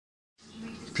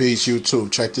Peace,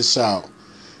 YouTube. Check this out.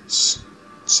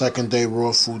 Second day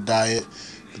raw food diet.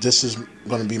 This is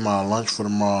gonna be my lunch for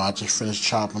tomorrow. I just finished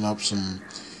chopping up some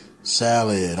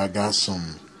salad. I got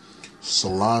some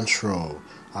cilantro.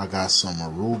 I got some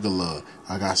arugula.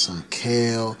 I got some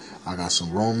kale. I got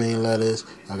some romaine lettuce.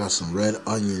 I got some red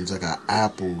onions. I got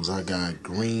apples. I got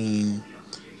green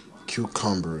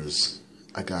cucumbers.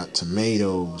 I got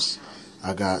tomatoes.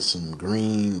 I got some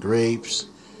green grapes.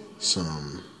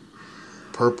 Some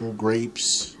purple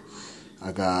grapes.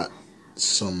 I got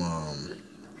some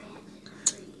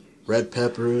red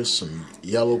peppers, some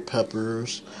yellow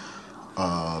peppers,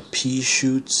 pea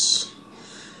shoots.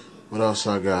 What else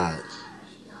I got?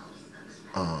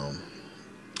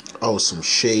 Some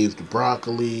shaved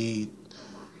broccoli,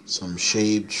 some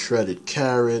shaved shredded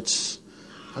carrots.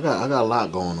 I got a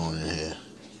lot going on in here.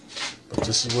 But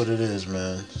this is what it is,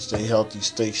 man. Stay healthy,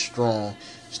 stay strong,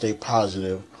 stay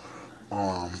positive.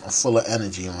 I'm full of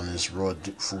energy on this raw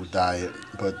food diet,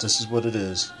 but this is what it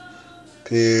is.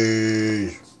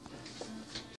 Peace.